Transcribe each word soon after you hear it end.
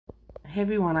Hey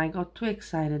everyone, I got too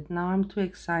excited. Now I'm too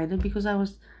excited because I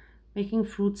was making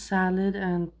fruit salad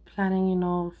and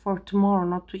planning, for tomorrow,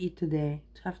 not to eat today,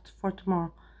 to have for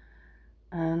tomorrow.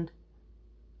 And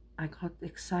I got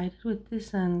excited with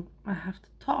this and I have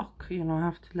to talk, I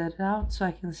have to let it out so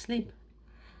I can sleep.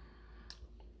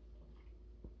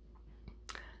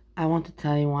 I want to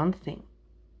tell you one thing.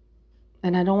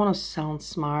 And I don't want to sound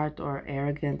smart or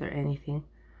arrogant or anything,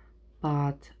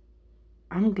 but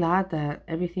I'm glad that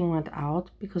everything went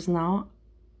out, because now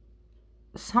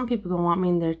some people don't want me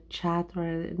in their chat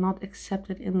or not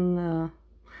accepted in the...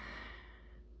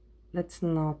 Let's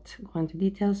not go into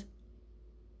details.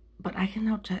 But I can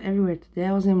now chat everywhere. Today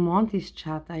I was in Monty's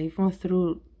chat. I even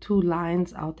threw 2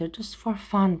 lines out there just for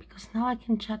fun, because now I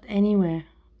can chat anywhere.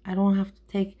 I don't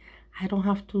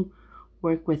have to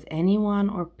work with anyone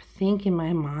or think in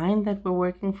my mind that we're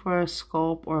working for a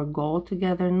scope or a goal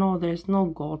together. No, there's no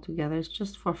goal together. It's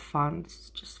just for fun. This is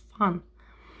just fun.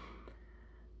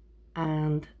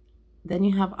 And then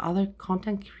you have other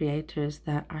content creators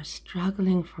that are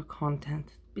struggling for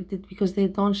content because they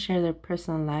don't share their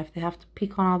personal life. They have to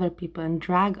pick on other people and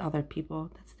drag other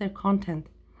people. That's their content.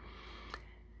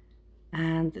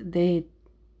 And they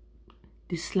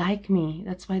dislike me.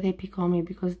 That's why they pick on me,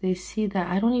 because they see that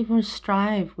I don't even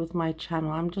strive with my channel.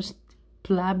 I'm just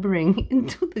blabbering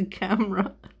into the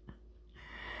camera.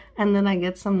 And then I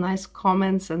get some nice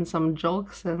comments and some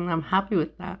jokes, and I'm happy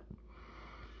with that.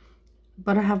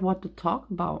 But I have what to talk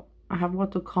about. I have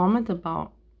what to comment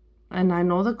about. And I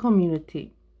know the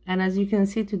community. And as you can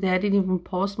see today, I didn't even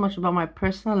post much about my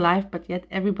personal life, but yet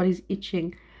everybody's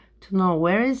itching to know,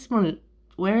 where is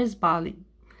Bali?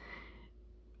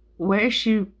 Where is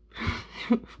she?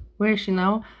 Where is she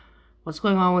now? What's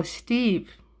going on with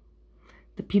Steve?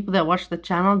 The people that watch the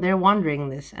channel, they're wondering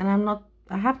this. And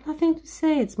I have nothing to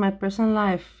say. It's my personal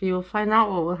life. You'll find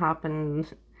out what will happen.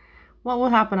 What will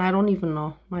happen, I don't even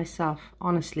know myself,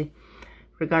 honestly,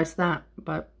 regards that.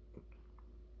 But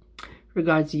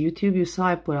regards YouTube, you saw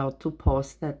I put out 2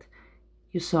 posts that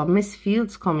you saw Miss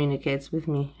Fields communicates with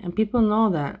me. And people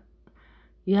know that.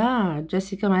 Yeah,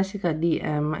 Jessica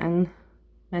DM and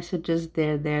messages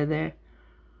there.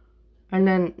 And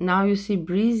then now you see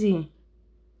Breezy,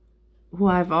 who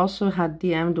I've also had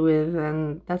DM'd with,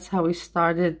 and that's how we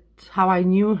started, how I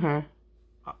knew her.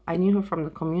 I knew her from the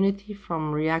community,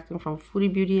 from reacting from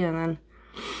Foodie Beauty, and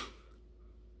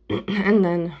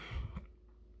then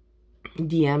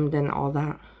DM'd and all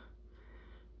that.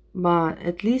 But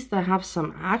at least I have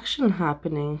some action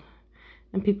happening.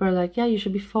 And people are like, yeah, you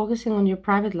should be focusing on your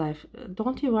private life.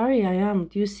 Don't you worry, I am.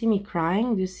 Do you see me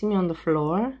crying? Do you see me on the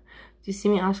floor? Do you see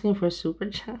me asking for super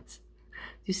chats?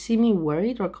 Do you see me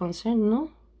worried or concerned?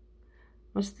 No.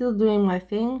 I'm still doing my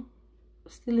thing.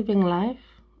 Still living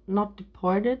life. Not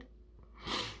deported.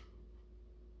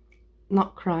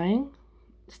 Not crying.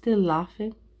 Still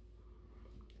laughing.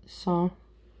 So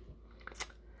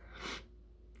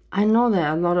I know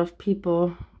that a lot of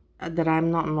people, that I'm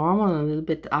not normal, a little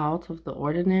bit out of the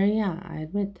ordinary, yeah, I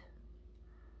admit.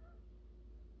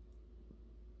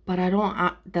 But I don't,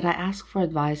 that I ask for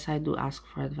advice, I do ask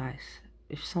for advice.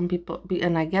 If some people,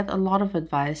 and I get a lot of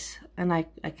advice, and I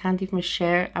can't even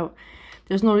share,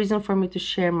 there's no reason for me to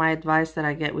share my advice that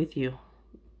I get with you.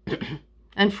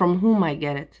 And from whom I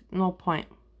get it, no point.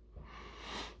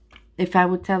 If I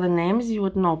would tell the names, you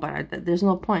would know, but there's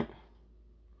no point.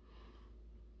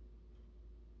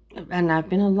 And I've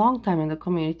been a long time in the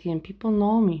community and people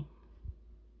know me.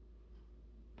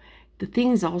 The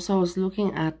thing is also, I was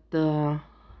looking at the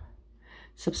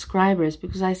subscribers,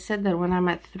 because I said that when I'm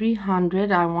at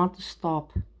 300, I want to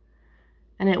stop.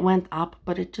 And it went up,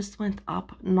 but it just went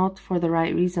up not for the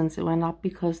right reasons. It went up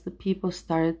because the people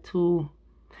started to...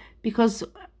 Because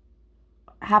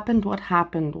happened what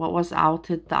happened, what was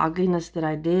outed, the ugliness that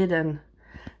I did, and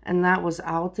that was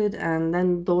outed, and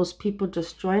then those people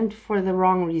just joined for the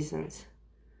wrong reasons.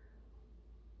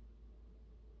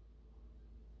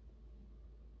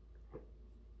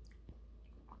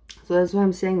 So that's why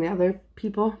I'm saying the other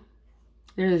people,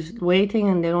 they're just waiting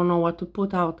and they don't know what to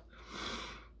put out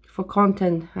for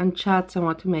content and chats and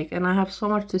what to make. And I have so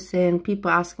much to say, and people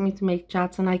ask me to make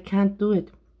chats, and I can't do it.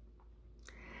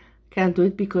 Can't do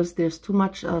it because there's too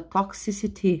much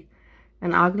toxicity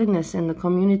and ugliness in the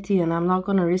community, and I'm not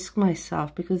going to risk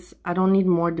myself, because I don't need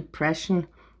more depression.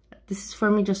 This is for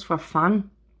me just for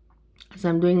fun. As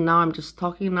I'm doing now, I'm just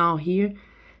talking now here,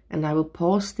 and I will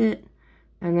post it,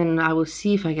 and then I will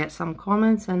see if I get some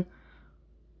comments, and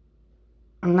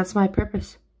that's my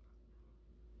purpose.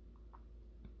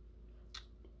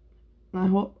 I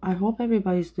hope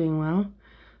everybody's doing well.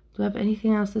 Do I have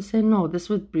anything else to say? No, this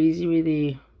with Breezy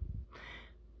really...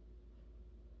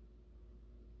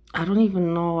 I don't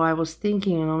even know. I was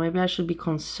thinking, you know, maybe I should be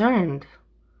concerned.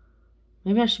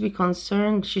 Maybe I should be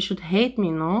concerned. She should hate me,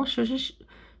 no?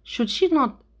 Should she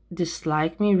not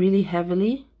dislike me really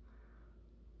heavily?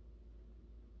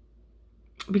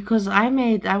 Because I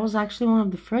was actually one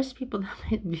of the first people that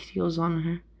made videos on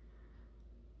her.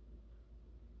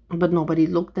 But nobody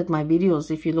looked at my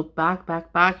videos. If you look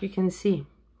back, you can see.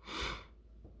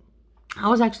 I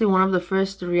was actually one of the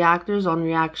first reactors on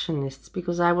Reactionists,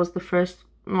 because I was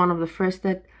one of the first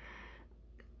that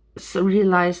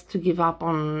realized to give up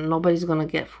on Nobody's Gonna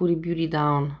Get Foodie Beauty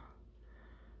Down,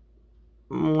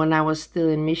 when I was still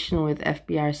in mission with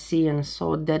FBRC and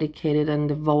so dedicated and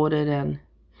devoted, and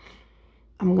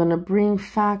I'm gonna bring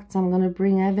facts, I'm gonna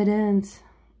bring evidence.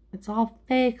 It's all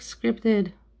fake,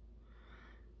 scripted.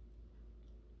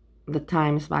 The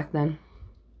times back then.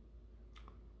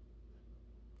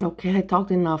 Okay, I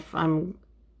talked enough. I'm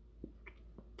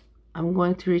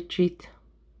going to retreat.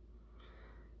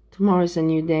 Tomorrow is a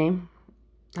new day.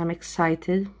 I'm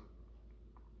excited.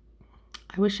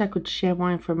 I wish I could share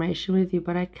more information with you,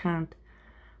 but I can't,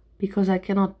 because I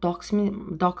cannot dox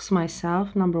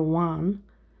myself, number one.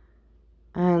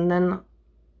 And then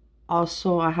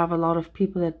also I have a lot of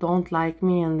people that don't like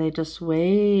me, and they just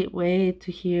wait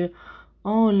to hear,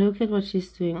 oh, look at what she's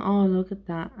doing, oh, look at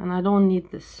that. And I don't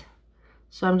need this.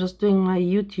 So I'm just doing my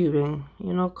YouTubing,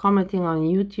 you know, commenting on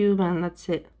YouTube, and that's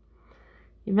it.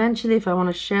 Eventually, if I want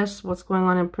to share what's going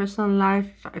on in personal life,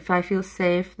 if I feel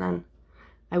safe, then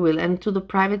I will. And to the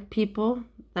private people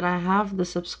that I have, the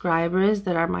subscribers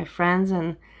that are my friends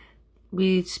and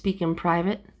we speak in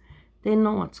private, they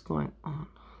know what's going on.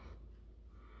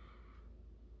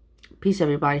 Peace,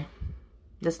 everybody.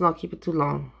 Let's not keep it too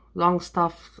long. Long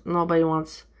stuff, nobody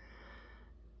wants.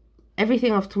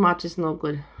 Everything of too much is no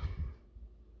good.